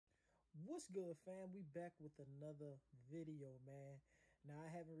What's good, fam? We back with another video, man. Now, I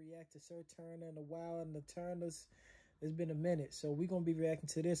haven't reacted to Sir Turner in a while, and the Turners, it's been a minute. So we're going to be reacting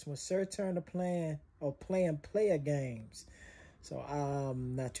to this one. Sir Turner playing player games. So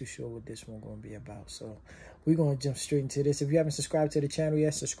I'm not too sure what this one going to be about. So we're going to jump straight into this. If you haven't subscribed to the channel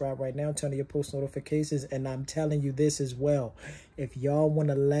yet, subscribe right now. Turn on your post notifications. And I'm telling you this as well. If y'all want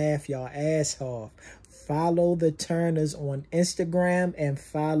to laugh y'all ass off, follow the Turners on Instagram and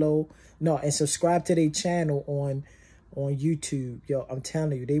subscribe to their channel on YouTube. Yo, I'm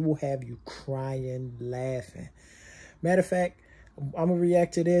telling you, they will have you crying, laughing. Matter of fact, I'm going to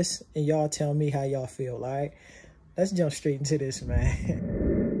react to this and y'all tell me how y'all feel, all right? Let's jump straight into this,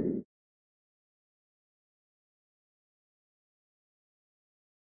 man.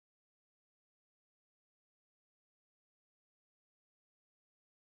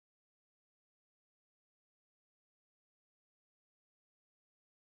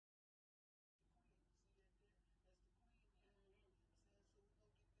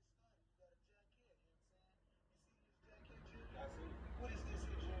 What is this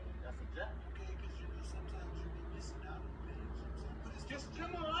here, Jimmy? That's a jack. Okay, because you know sometimes you be missing out on things. What is Just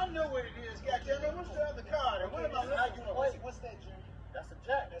come on, I know what it is. Goddamn it, what's the other card? And what am I looking for? What's that, Jimmy? That's a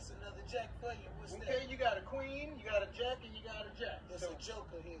jack. That's another jack for you. What's that? Okay, you got a queen, you got a jack, and you got a jack. There's a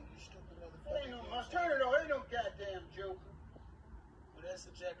joker here, you stupid It motherfucker. ain't no, turn it on. Ain't no goddamn joker. Well, that's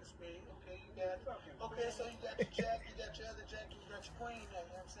a jack of spades. Okay, you got it. Okay, so you got your jack, you got your other jack, you got your queen there.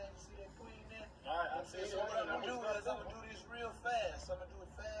 You know what I'm saying? You see that queen there? All right, I see So what I'm gonna do is I'm gonna do this real fast. I'm gonna do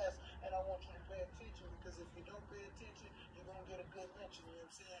it fast, and I want you to pay attention because if you don't pay attention, you're gonna get a good mention. You know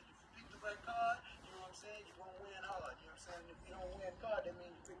what I'm saying? If you pick the right card, you know what I'm saying, you're gonna win hard. You know what I'm saying? If you don't win card, that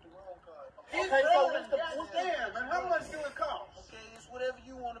means you picked the wrong card. Okay, so what's damn, man? How much do it cost? Okay, it's whatever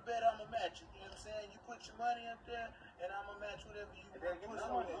you want to bet. I'ma match it. You know what I'm saying? You put your money up there, and I'ma match whatever you want to put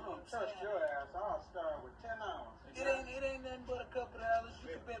on it. I'm gonna trust your ass. I'll start with 10 hours. It ain't nothing but a couple of dollars.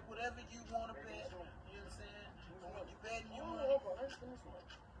 You can bet whatever you want to bet. You know what I'm saying? When you betting your money.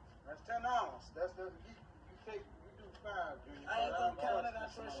 That's 10 hours. That's the you do 5, Junior. I ain't gonna count it. I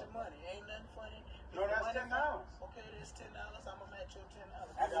trust your money. Ain't nothing funny. No, that's $10. Okay, that's $10. I'ma match your $10.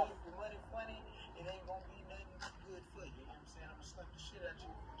 If the money funny, it ain't gonna be nothing good for you. You know what I'm saying? I'ma slap the shit out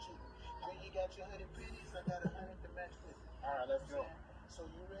you for cheap. Then you got your 100 pennies. I got 100 to match with it. All right, let's go. So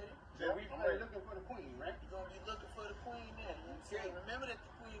you ready? So we looking for the queen, right? You're gonna be looking for the queen there. You know what I'm saying? Remember that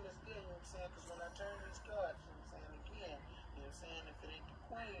the queen is there. You know what I'm saying? Because when I turn these cards, you know what I'm saying, again, you know what I'm saying? If it ain't the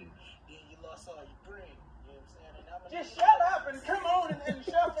queen, then you lost all your brain. You know what I'm saying? And I'm Just shut up and come on and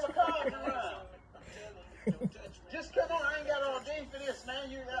shuffle the cards around. I'm telling you, don't touch me. Just come on. I ain't got all day for this, man.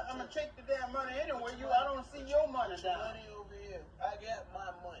 I'm gonna take the damn money anyway. I don't see your money down. Money over here. I got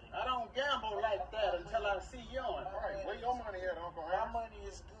my money. I don't gamble like that until I see yours. All right, where your money at, Uncle? My money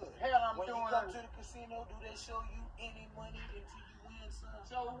is good. Hell, when you come to the casino, do they show you any money until you win some?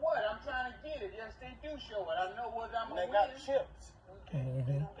 So what? I'm trying to get it. Yes, they do show it. I know what I'm gonna win. They got chips. Okay,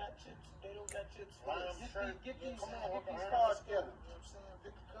 they don't got chips. They don't got chips. Get these cards together. You know what I'm saying?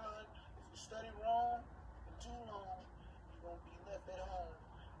 Pick a card. If you study wrong and too long, you're gonna be left at home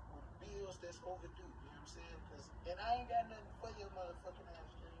with bills that's overdue. You know what I'm saying? And I ain't got nothing for your motherfucking ass,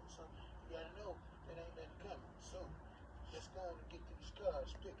 dream. So you gotta know that ain't nothing coming. So let's go and get to these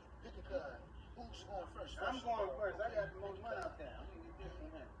cards. Pick it. Pick a card. Who's going first? I'm going first. I got the most money out there. I'm gonna get this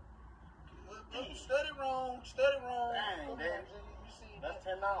one here. Study wrong. Study wrong. Dang, man. That's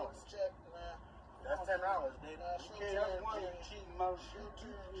 $10. Check, man. That's $10, baby. Okay, that's one cheating mother.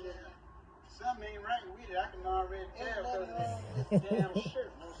 Something ain't right with it. I can already tell because of this damn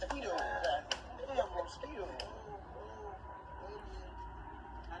shirt. Mosquito. Damn mosquito.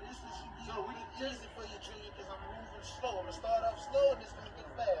 So we easy for you, Junior, because I'm moving slow. I'm gonna start off slow and it's gonna get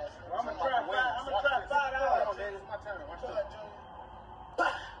fast. Well, I'm gonna try $5. It's my turn. Watch that, Junior.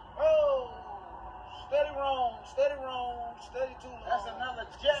 Oh, steady wrong, steady wrong, steady too long. That's another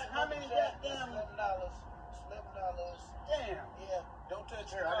jack. How many goddamn? $11. $11. Damn. Yeah. Don't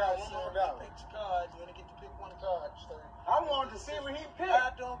touch your I card. got one more $1. Pick your card. You only get to pick one card. I wanted to see what he picked.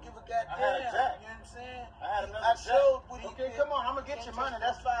 I don't give a goddamn. I had a jack. You know what I'm saying? I had another I showed what he Okay, picked. come on. I'm gonna get your money.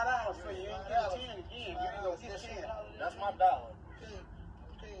 That's $5 for you. You ain't get 10 again. You ain't gonna get 10. That's my dollar. Okay.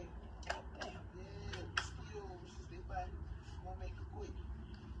 Okay. Yeah. Mosquitoes. They bite. Gonna make it quick.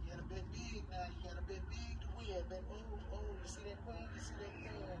 You gotta bet big now. You gotta bet big to win. Bet oh, you see that queen? You see that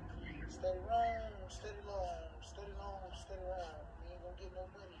queen? Steady wrong, steady long, steady long, steady round. You ain't gonna get no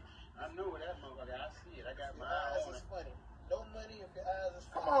money. I know that motherfucker. I see it. I got my eyes eyes is funny. No money if your eyes is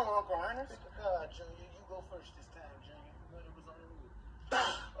funny. Come on, Uncle Ernest. Pick a card, Junior. You go first this time, Junior. Money was on the roof.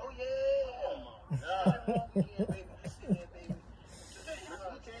 Oh yeah! Oh my God! Again, baby. You see that, baby? Just pick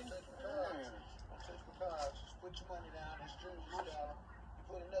a card.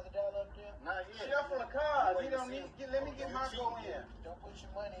 put another dollar up there? Not yet. Shuffle the cards. He don't need. Let me get my go in. Don't put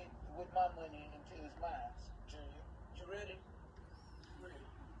your money with my money until it's mine, Junior. You ready? Ready.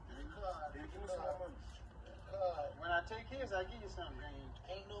 Give me card. Give me some money. Card. When I take his, I give you something, Green.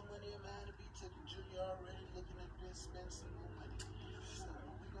 Ain't no money of mine to be taken. Junior already looking at this, spend some more money. So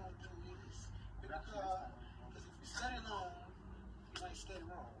what we gonna do is pick a card. Because if you study long, you might study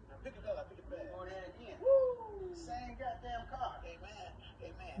wrong. Now pick a card, pick a bag. Go there again. Woo! Same goddamn card. Amen.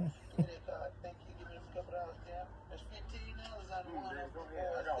 Amen. Give me that card. Thank you. Give me a couple dollars down. That's $15 out of one. Go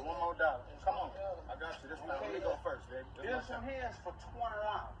ahead. I got one more dollar. Come on. I got you. This time. Let me go first, baby. This one here is for $20.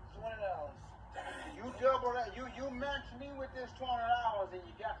 $20. You double that. You match me with this $20 and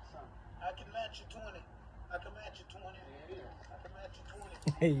you got something. I can match you 20. I can match you 20. There it is. I can match you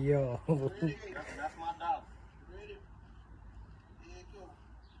 20. Hey, yo. Ready? That's my dollar. Ready? Here you go.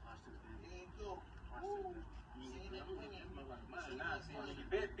 Here you go. Woo. See that queen? See, when you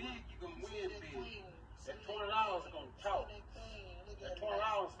bet big, you're going to win big. That $20 is going to talk. That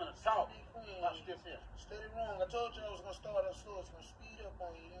 $20 is going to talk. Watch this here. Steady wrong. I told you I was going to start up slow. It's going to speed up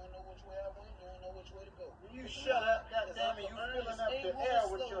on you. You don't know which way I went. You don't know which way to go. You shut up, goddammit. You filling up the air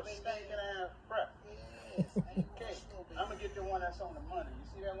with your stinking ass crap. Yes. Okay, I'm going to get the one that's on the money. You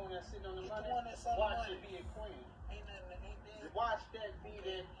see that one that's sitting on the Get money? the one that's on the Watch money. it be a queen. Ain't nothing. Ain't that. Watch that be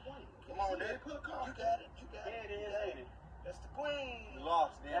that queen. Come on, Daddy. Put a card. You got it. You got There it. it is, ain't it? That's the queen. You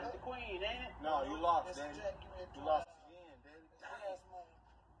lost, Daddy. That's the queen, ain't it? No, you lost, That's Daddy. the jack you read. You lost again, Daddy. That's gas money.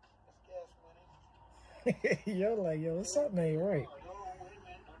 That's gas money. Yo, like, yo, something ain't right. Hold on, wait a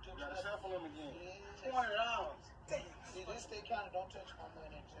minute. Don't touch You gotta that. shuffle them again. Yeah. $20. See, this they kind of don't touch my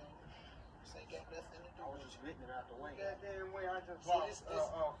money, Junior. This ain't got nothing to do I was with just you. getting it out the way. Goddamn way, I just See, lost this-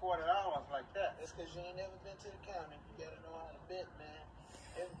 $40 like that. That's because you ain't never been to the county. You gotta know how to bet, man.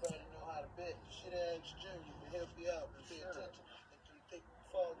 Everybody know how to bet. You should have asked Junior to help you out and pay attention. If you think you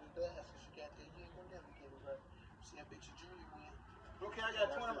fall with glasses you got there, you ain't gonna never get it right. See, I bet you Junior win. Okay, I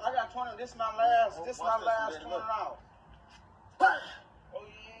got 20. I got 20. This is my last. This is my last $20. Oh,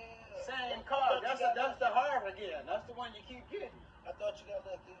 yeah. Same card. That's the hard again. That's the one you keep getting. I thought you got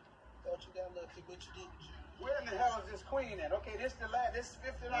lucky. Thought you got lucky, but you didn't, Junior. Where in the hell is this queen at? Okay, this the last. This is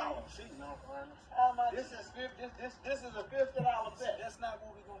 $50. Cheating on Ernest. How am I This is This is a $50 bet. That's not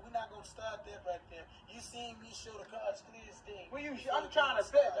what we're going. We're not going to start that right there. You seen me show the cards clear as day. Well, I'm trying to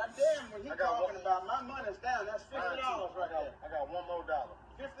bet. I'm damn when he talking about my money's down. That's $50 right there. I got one more dollar.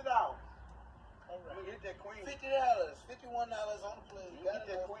 $50. All I'm right. gonna get that queen. $50, $51 on the play. You Got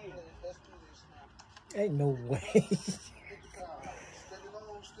get that it on the queen. play. Let's do this now. Ain't no way. Pick the card. Steady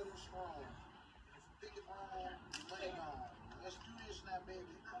long, steady strong. If you pick it wrong, your money gone. Let's do this now,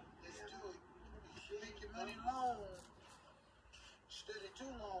 baby. Let's do it. If you pick your money long, steady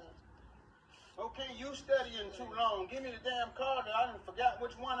too long. Okay, you studying too long. Give me the damn card. I done forgot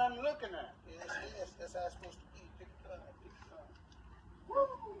which one I'm looking at. Yes, yes. That's how it's supposed to be. Pick a card. Pick a card.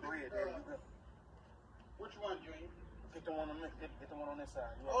 Go ahead, Daddy. You go. Which one, Junior? Get the one on this. Get the one on this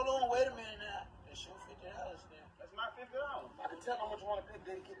side. Hold on, wait a minute now. It's your $50 now. That's my $50. I can tell him which one to pick.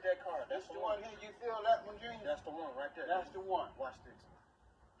 Daddy, get that card. That's the one here. You feel that one, Junior? That's the one right there. That's the one. Watch this.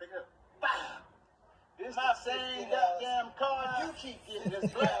 Pick it up. This is the same goddamn card you keep getting. This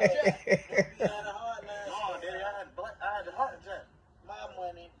blackjack. You had a hard line. No, Daddy, I had the heart attack. My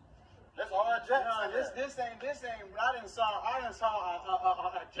money. That's all I jack. No, this ain't. I didn't saw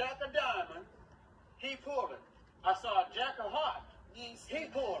a jack of diamond. He pulled it. I saw a jack of heart. You ain't He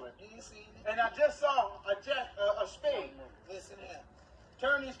seen pulled it. it. You ain't seen it. And I just saw a jack, a spade. Listen here.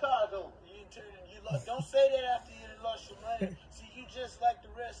 Turn these cards over. You ain't turning. You lost. Don't say that after you done lost your money. See, you just like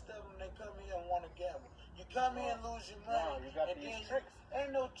the rest of them. They come here and want to gamble. You come here and lose your money. No, you got and these then tricks.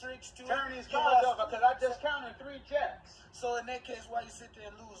 Ain't no tricks to Turn it. these You cards lost- over because I just counted 3 jacks. So in that case, why you sit there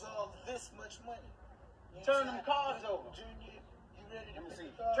and lose all this much money? You Turn understand? them cards over. Junior, you ready to Let me pick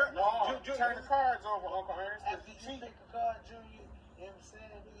see. a card? Turn the cards over, Uncle Ernest. After you pick a card, Junior, you know what I'm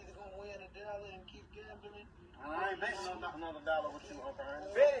saying? You either gonna win $1 and keep gambling. I ain't betting on another dollar with you, Uncle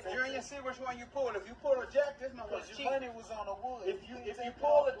Ernest. Bet it, Junior. See which one you pull. If you pull a jack, this motherfucker Because cheap. your money was on the wood. If you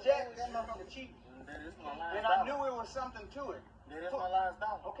pull a jack, that motherfucker cheap. Daddy, this is my last And I dollar. knew it was something to it. Daddy, this is my last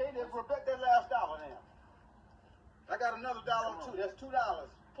dollar. Okay, then we'll bet that last dollar then. I got another dollar too. That's $2.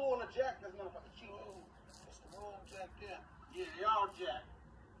 Pull a jack, this motherfucker cheap. It's the wrong jack there. Yeah, y'all jack.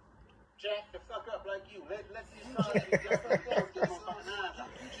 Jack the fuck up like you. Let these cards get jacked up. Get my fucking eyes out.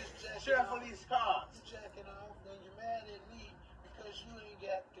 You just jacking Shuffle off. these cards. You jacking off, and you're mad at me because you ain't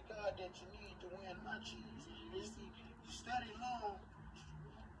got the card that you need to win my cheese. You see, you study long,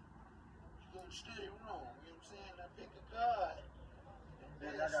 you're gonna study wrong. You know what I'm saying? Now pick a card.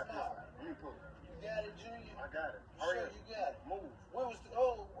 Daddy, I got this one. Let me pull it. You got it, Junior? I got it. Sure, you got it. Move. Where was the,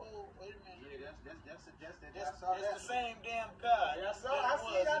 wait a minute. Yeah, That's the same damn car. I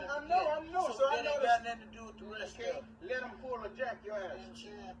know. So that ain't got nothing to do with the rest of it. Let them pull a jack your ass.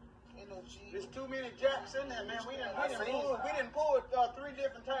 Ain't no G. There's too many jacks in there, man. We didn't pull 3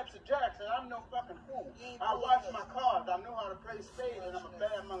 different types of jacks, and I'm no fucking fool. I watch my cards. I know how to play spades, and I'm a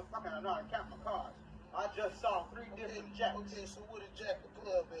bad motherfucker. I know how to count my cards. I just saw 3 different jacks. Okay, so where the jack the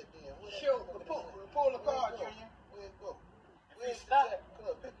club at then? Sure, pull the card, Junior. Where it go? Where's the jack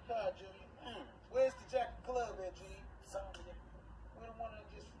club? Pick the card, Junior. Where's the jack club at, Junior? Where the one I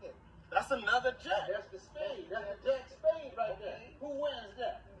just flipped? That's another jack. That's the spade. That's the jack spade right there. Who wins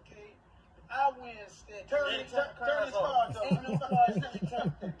that? Okay. I win instead. Turn these cards over. Ain't no cards. Let me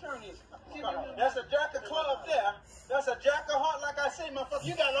turn these. That's a jack of club there. That's a jack of heart, like I say, motherfucker.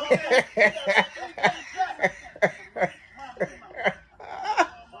 You got all that. You got 3 jacks.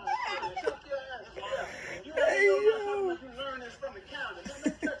 You learn this from the counter. Don't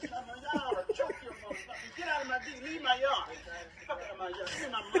touch nothing. Y'all are choke your motherfuckers. Get out of my D. Leave my yard. Fuck out of my yard. Give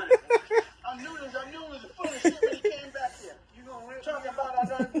me my money. I knew it was full of shit when he came back here. You gonna rip? Talking about I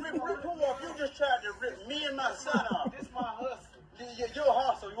done rip who off? You just tried to rip me and my son off. This my hustle. Your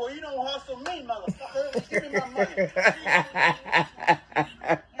hustle. Well, you don't hustle me, motherfucker. Give me my money.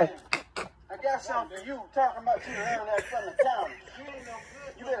 I got something for you. Talking about you learn that from the county. You ain't no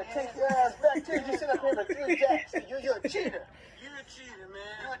good. You better take your ass back till you sit up here with 3 jacks. You're a cheater. You're a cheater,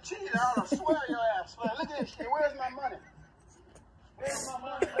 man. You're a cheater. I'll swear your ass. Look at this shit. Where's my money? Where's my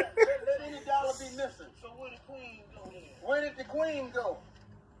money? Let any dollar be missing. So where the queen go then? Where did the queen go?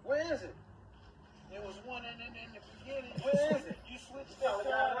 Where is it? There was one in the beginning. Where is it? You switched that card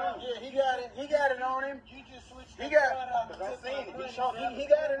out. Yeah, he got it. He got it on him. You just switched He that got card out. it. He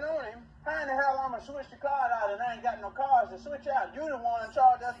got it on him. How in the hell I'm gonna switch the card out and I ain't got no cards to switch out? You the one in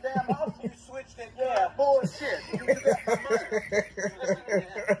charge of that damn house. You switched that card. Yeah, bullshit. You got my money.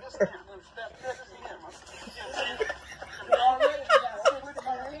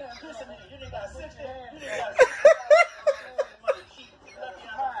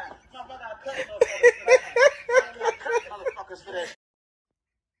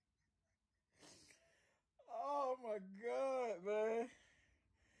 Oh my God, man.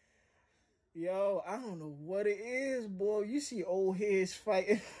 Yo, I don't know what it is, boy. You see old heads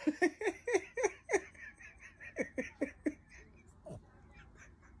fighting.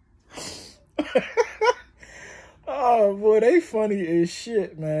 Oh, boy, they funny as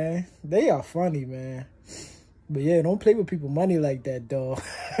shit, man. They are funny, man. But yeah, don't play with people money like that, dog.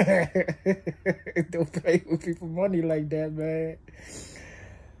 Don't play with people money like that, man.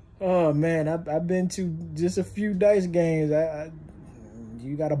 Oh man, I've been to just a few dice games.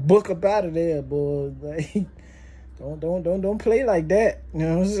 You got to book up out of there, boy. Like, don't play like that. You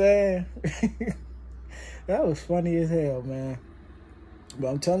know what I'm saying? That was funny as hell, man. But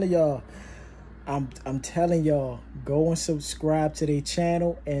I'm telling y'all, I'm telling y'all, go and subscribe to their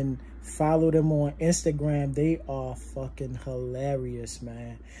channel and follow them on Instagram. They are fucking hilarious,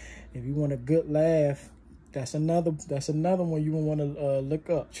 man. If you want a good laugh, that's another one you want to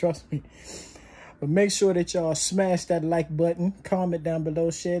look up. Trust me. But make sure that y'all smash that like button, comment down below,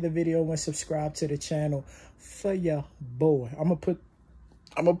 share the video, and subscribe to the channel for your boy. I'm gonna put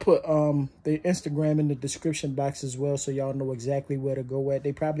the Instagram in the description box as well, so y'all know exactly where to go at.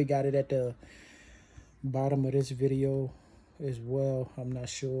 They probably got it at the bottom of this video as well. I'm not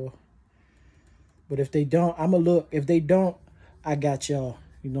sure. But if they don't, I'm gonna look. If they don't, I got y'all.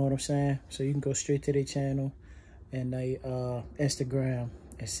 You know what I'm saying? So you can go straight to their channel and they Instagram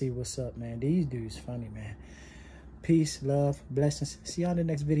and see what's up, man. These dudes funny, man. Peace, love, blessings. See y'all in the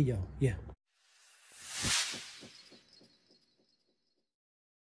next video. Yeah.